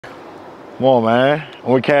Come on, man.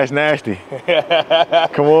 I'm with Cash Nasty.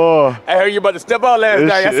 Come on. I heard you about to step out last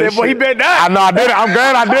night. I said, boy, he better not. I know I did it. I'm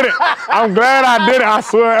glad I did it. I'm glad I did it. I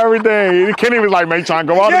swear everything. Kenny was like, man, you trying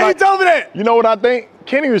to go out tonight? Yeah, he told me that. You know what I think?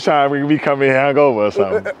 Kenny was trying to be coming here and go over or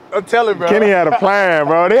something. I'm telling, bro. Kenny had a plan,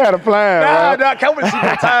 bro. They had a plan, Nah, come with you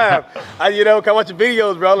time. Come watch your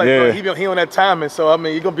videos, bro. Like, yeah. bro, he on that timing. So, I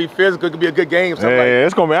mean, you're going to be physical. It could be a good game. So yeah,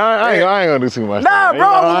 it's going to be. I ain't going to do too much. Nah, bro.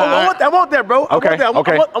 I want that, bro. Okay, I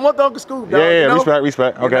want the Uncle Skoob, dog. Yeah,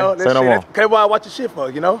 respect. Okay, say no more. Okay, well, I watch your shit for,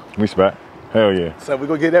 you know? Respect. Hell yeah. So we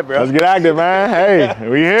gonna get that, bro. Let's get active, man. Hey,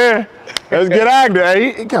 we here. Let's get active.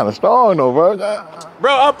 Hey, he kind of strong though, bro.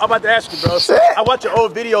 Bro, I'm about to ask you, bro. Shit. I watch your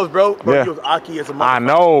old videos, bro. Yeah. You was Aki as a motherfucker. I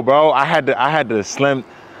know, bro. I had to slim.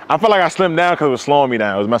 I felt like I slimmed down because it was slowing me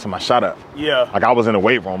down. It was messing my shot up. Yeah. Like I was in the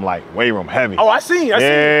weight room heavy. Oh, I seen. Yeah,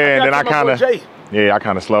 and then I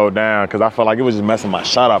kind of slowed down because I felt like it was just messing my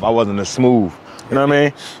shot up. I wasn't as smooth. You know what I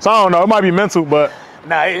mean? So I don't know. It might be mental, but.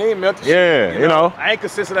 Nah, it ain't mental shit. You know. I ain't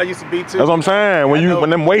consistent I used to be too. That's what I'm saying. When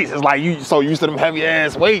them weights, it's like you so used to them heavy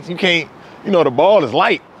ass weights, you can't, the ball is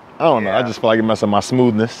light. I don't know. I just feel like it messed up my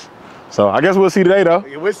smoothness. So I guess we'll see today though.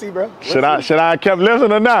 Yeah, we'll see, bro. Should I have kept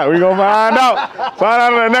lifting or not? We gonna find out. Find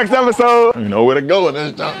out in the next episode. You know where to go in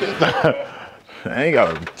this time. I ain't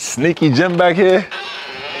got a sneaky gym back here.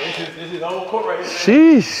 This is old court right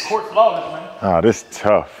here. Sheesh. Court flawless, man. Oh, this is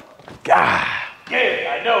tough. God.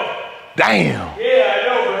 Yeah, I know. Damn. Yeah, I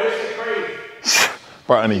know, bro. This is crazy.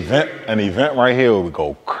 Bro, an event right here would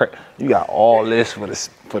go crazy. You got all this for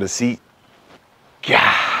the seat.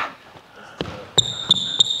 God.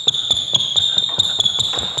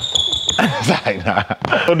 Like, nah.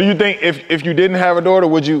 So do you think if you didn't have a daughter,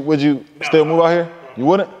 would you still move out here? You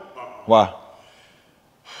wouldn't? Why?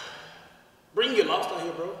 Bring get lost out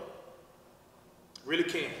here, bro. Really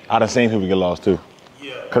can. I done seen people get lost too.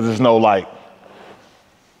 Yeah. Cause there's no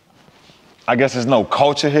I guess there's no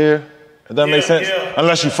culture here. If that makes sense? Yeah.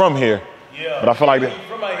 Unless you're from here. Yeah. But I feel like you're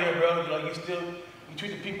from out here, bro. Like you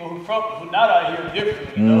treat the people who not out here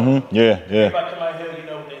different. You know? Yeah. Everybody come out here,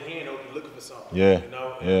 with their hand open, looking for something. Yeah. You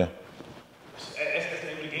know? Yeah. That's the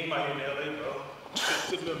thing with the game out here in LA, bro. It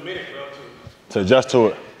took me a minute, bro, to adjust to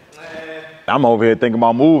it. Man. I'm over here thinking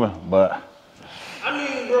about moving, but. I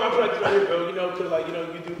mean, bro, I feel like right here, bro. Cause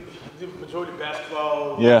you do majority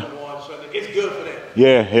basketball. Yeah. So it's good for that.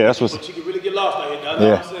 Yeah, that's what's. But you can really get lost out here.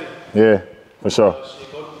 That's what I'm saying. Yeah, for sure. Go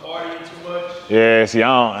to partying too much. Yeah, see,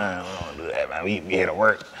 I don't do that, man. We here to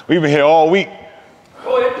work. We've been here all week.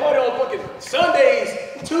 Bro, they party on fucking Sundays,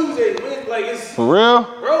 Tuesdays, Wednesdays, like it's. For real?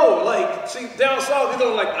 Bro, like, see, down south, you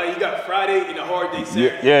you got Friday and a hard day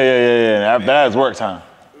Saturday. Yeah. That's work time.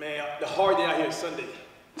 Man, the hard day out here is Sunday.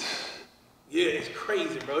 Yeah, it's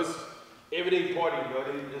crazy, bro. It's everyday partying, bro.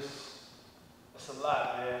 It's a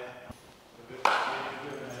lot, man.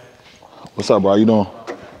 What's up, bro? How you doing?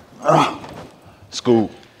 Skoob.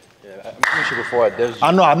 Yeah, I met you before at Dev's.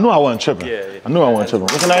 I knew I wasn't tripping. Yeah. I knew I wasn't tripping.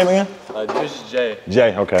 What's your name again? This is Jay.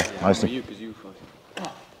 Jay, okay. Yeah, nice to you, because you fucking.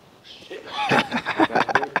 Oh, shit.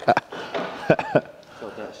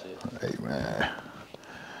 Felt that shit. Hey, man.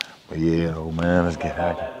 But yeah, though, man, let's get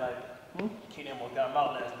active.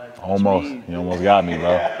 Almost. He almost got me,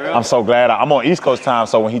 bro. I'm so glad. I'm on East Coast time,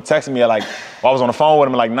 so when he texted me at I was on the phone with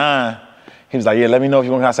him at 9, he was like, yeah, let me know if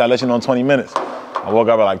you want to. I said, I'll let you know in 20 minutes. I woke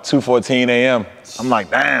up at 2:14 a.m. I'm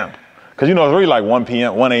like, damn. Because it's really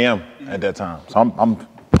 1 a.m. at that time. So my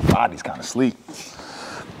body's kind of asleep.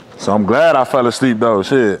 So I'm glad I fell asleep though,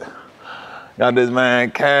 shit. Got this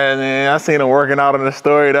man, Cash, man. I seen him working out in the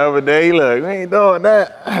story the other day. Look, we ain't doing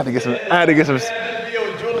that. I had to get some. I had a video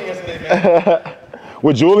with Julian yesterday, man.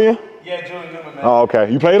 With Julian? Yeah, Julian Newman, man. Oh,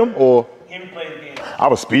 okay. You played him or? Him played the game. I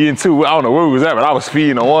was speeding too. I don't know where we was at, but I was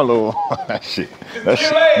speeding on one little. that shit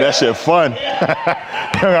fun. You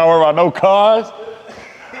don't gotta worry about no cars.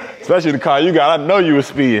 Especially the car you got. I know you was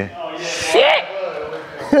speeding. Oh, yeah. Shit!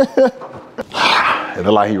 It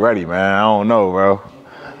look like he ready, man. I don't know, bro.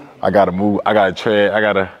 I gotta move. I gotta tread. I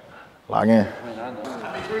gotta log in.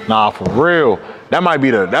 Nah, for real. That might be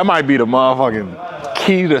the motherfucking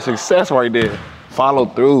key to success right there. Follow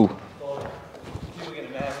through.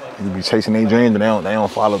 You be chasing their dreams and they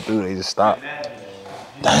don't follow through. They just stop.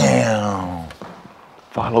 Damn.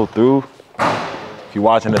 Follow through. If you're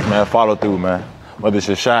watching this, man, follow through, man. Whether it's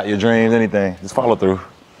your shot, your dreams, anything, just follow through.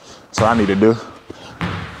 That's what I need to do.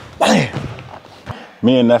 Damn.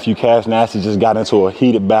 Me and nephew Cash Nasty just got into a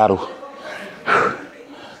heated battle.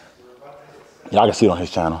 Y'all can see it on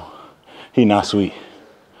his channel. He not sweet.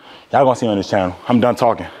 Y'all gonna see on his channel. I'm done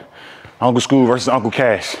talking. Uncle Skoob versus Uncle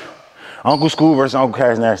Cash. Uncle Skoob versus Uncle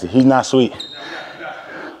Cash Nasty. He's not sweet.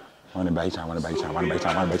 Run it back, run it back, run it back,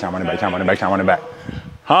 run it back, run it back, run it back, run it back.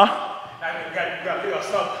 Huh?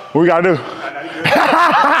 What we gotta do?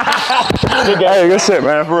 Hey, good shit,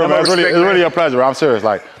 man. For real, man. It's really a pleasure. I'm serious.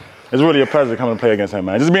 Like, it's really a pleasure coming to play against him,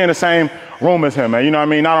 man. Just being in the same room as him, man. You know what I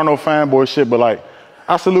mean? Not on no fanboy shit, but like,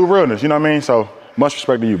 I salute realness. You know what I mean? So much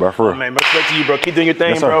respect to you, bro. For real. Oh, man, much respect to you, bro. Keep doing your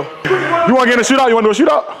thing, bro. You want to get in a shootout? You want to do a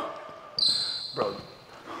shootout? Bro.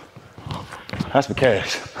 That's for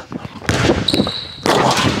cash.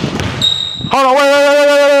 Hold on,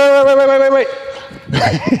 wait.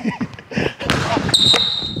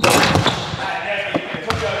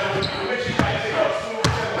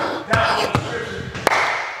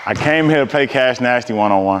 I came here to play Cash Nasty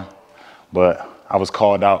one-on-one, but I was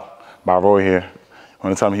called out by Roy here.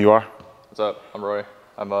 Want to tell me who you are? What's up? I'm Roy.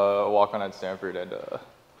 I'm a walk-on at Stanford, and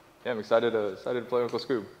yeah, I'm excited to play with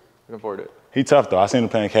Skoob. Looking forward to it. He tough though. I seen him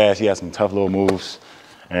playing Cash. He had some tough little moves,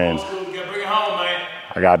 and You gotta bring it home, man.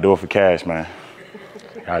 I gotta do it for Cash, man.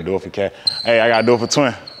 Gotta do it for Cash. Hey, I gotta do it for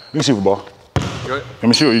Twin. You shoot the ball. Good. Let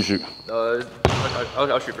me shoot or you shoot.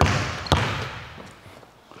 I'll shoot for you.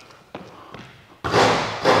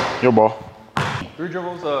 Your ball. 3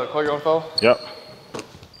 dribbles, call your own foul. Yep.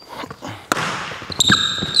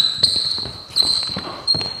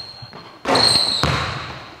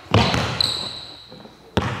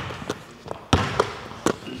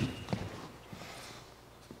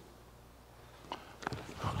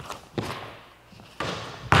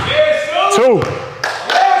 Two.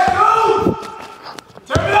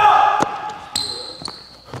 Turn it up.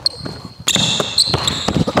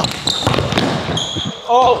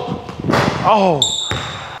 Oh.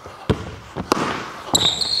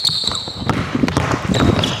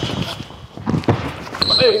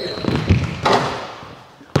 Hey.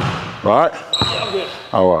 Right? I'm good.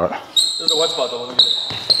 All right. There's a wet spot though.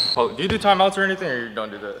 Oh, do you do timeouts or anything, or you don't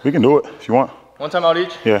do that? We can do it if you want. One timeout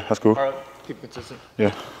each? Yeah, that's cool. All right, keep it consistent.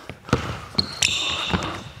 Yeah.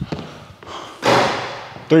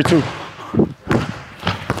 3-2.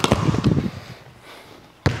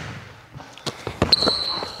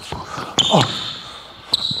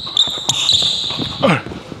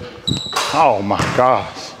 Oh my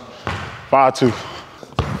gosh. 5-2.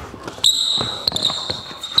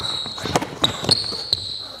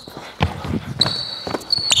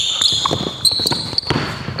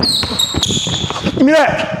 Give me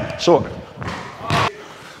that. Short.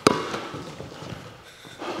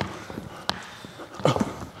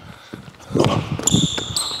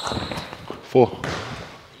 Four.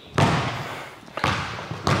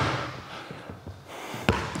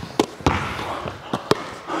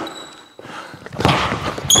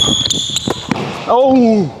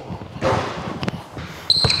 Oh!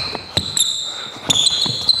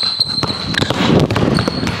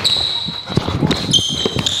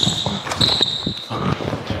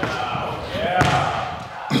 Yeah.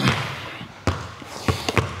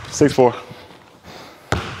 6-4.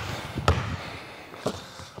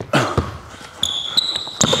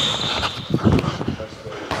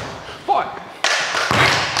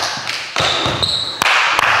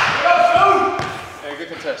 Hey, good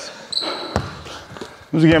contest.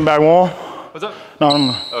 Who's getting back warm? What's up? No.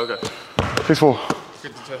 Oh, okay. 6-4.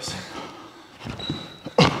 Good contest.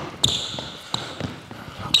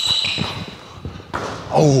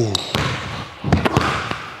 Oh.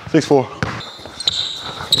 6-4.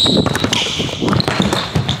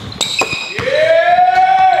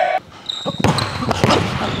 Yeah!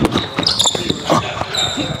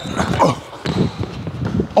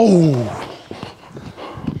 Oh.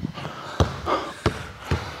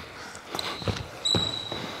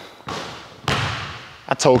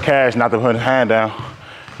 I told Cash not to put his hand down,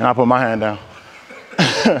 and I put my hand down.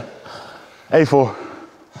 8-4.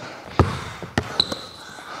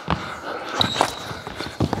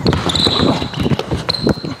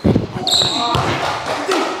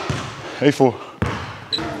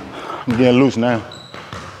 I'm getting loose now.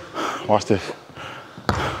 Watch this.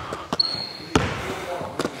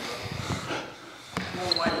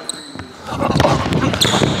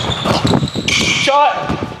 Shot!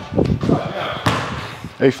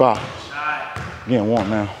 8-5. Getting warm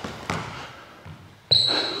now.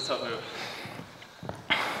 What's up, dude?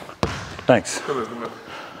 Thanks. Good move.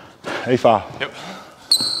 8-5. Yep.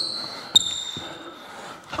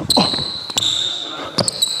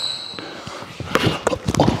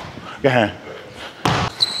 Good hand.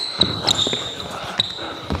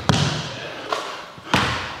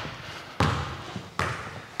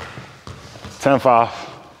 Ten 5.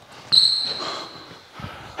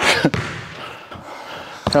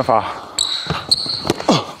 10-5.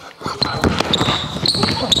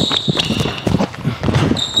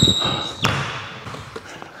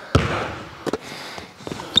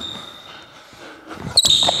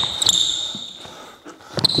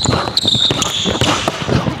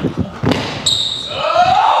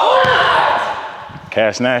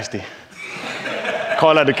 Cash nasty.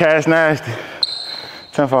 Call that the cash nasty.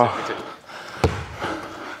 10 foul.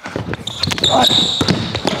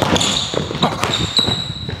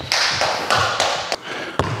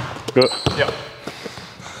 Good. Yep.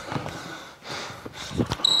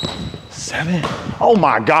 7. Oh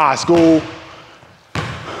my God, Skoob.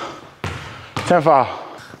 10 foul.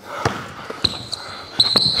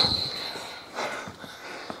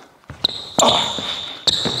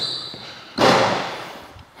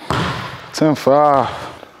 Ten foul.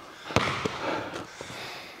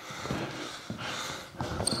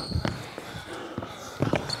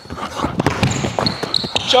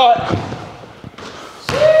 Shot.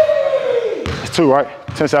 It's 2, right?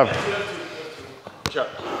 10-7. Shot.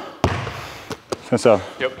 10-7.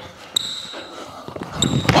 Yep.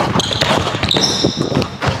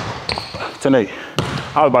 10-8.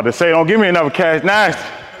 I was about to say, don't give me another cash nasty.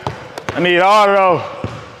 I need all of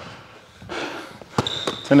those.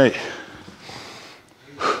 10-8.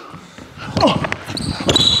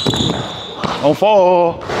 Don't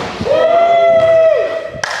fall.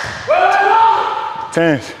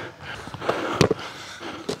 10s.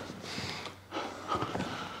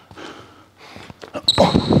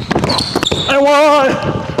 And 1.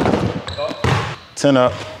 10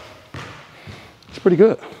 up. It's pretty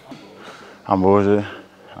good. I'm bullshit.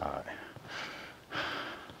 All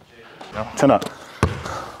right. 10 up.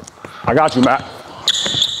 I got you, Matt.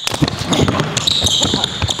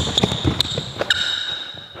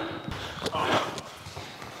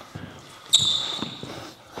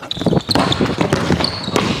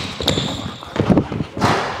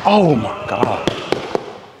 Oh my God.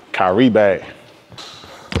 Kyrie bag.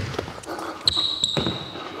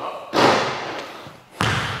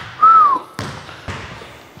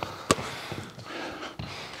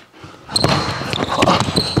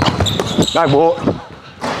 Backboard.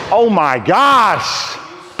 Oh my gosh.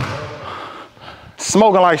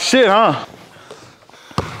 Smoking like shit, huh?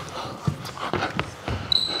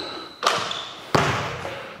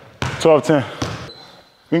 $12-10.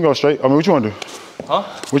 We can go straight. I mean, what you want to do? Huh?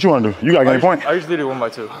 What you want to do? You got to get a point? I usually do 1 by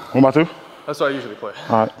 2. 1 by 2? That's what I usually play.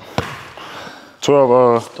 All right.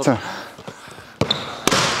 12-10.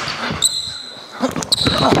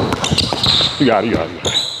 You got it, you got it, you got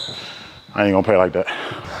it. I ain't gonna play like that.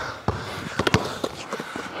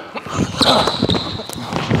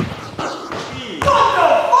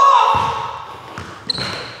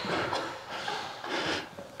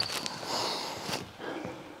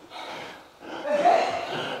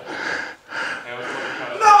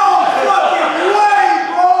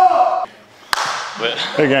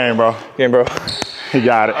 Good game, bro. Game, bro. He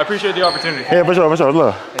got it. I appreciate the opportunity. Yeah, for sure, for sure.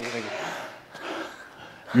 Look. Thank you.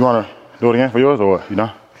 You want to do it again for yours or what? You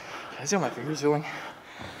done? I see how my fingers feeling.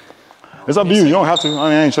 It's up to you. You don't have to. I mean,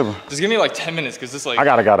 I ain't tripping. Just give me like 10 minutes because this like. I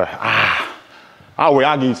gotta. I'll wait.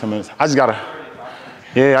 I'll give you 10 minutes. I just gotta.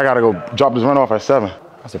 Yeah, I gotta go drop this run off at 7.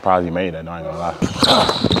 I'm surprised he made that. No, I ain't gonna lie.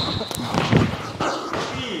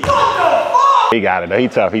 He got it though. He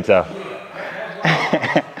tough. He tough.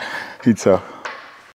 He tough.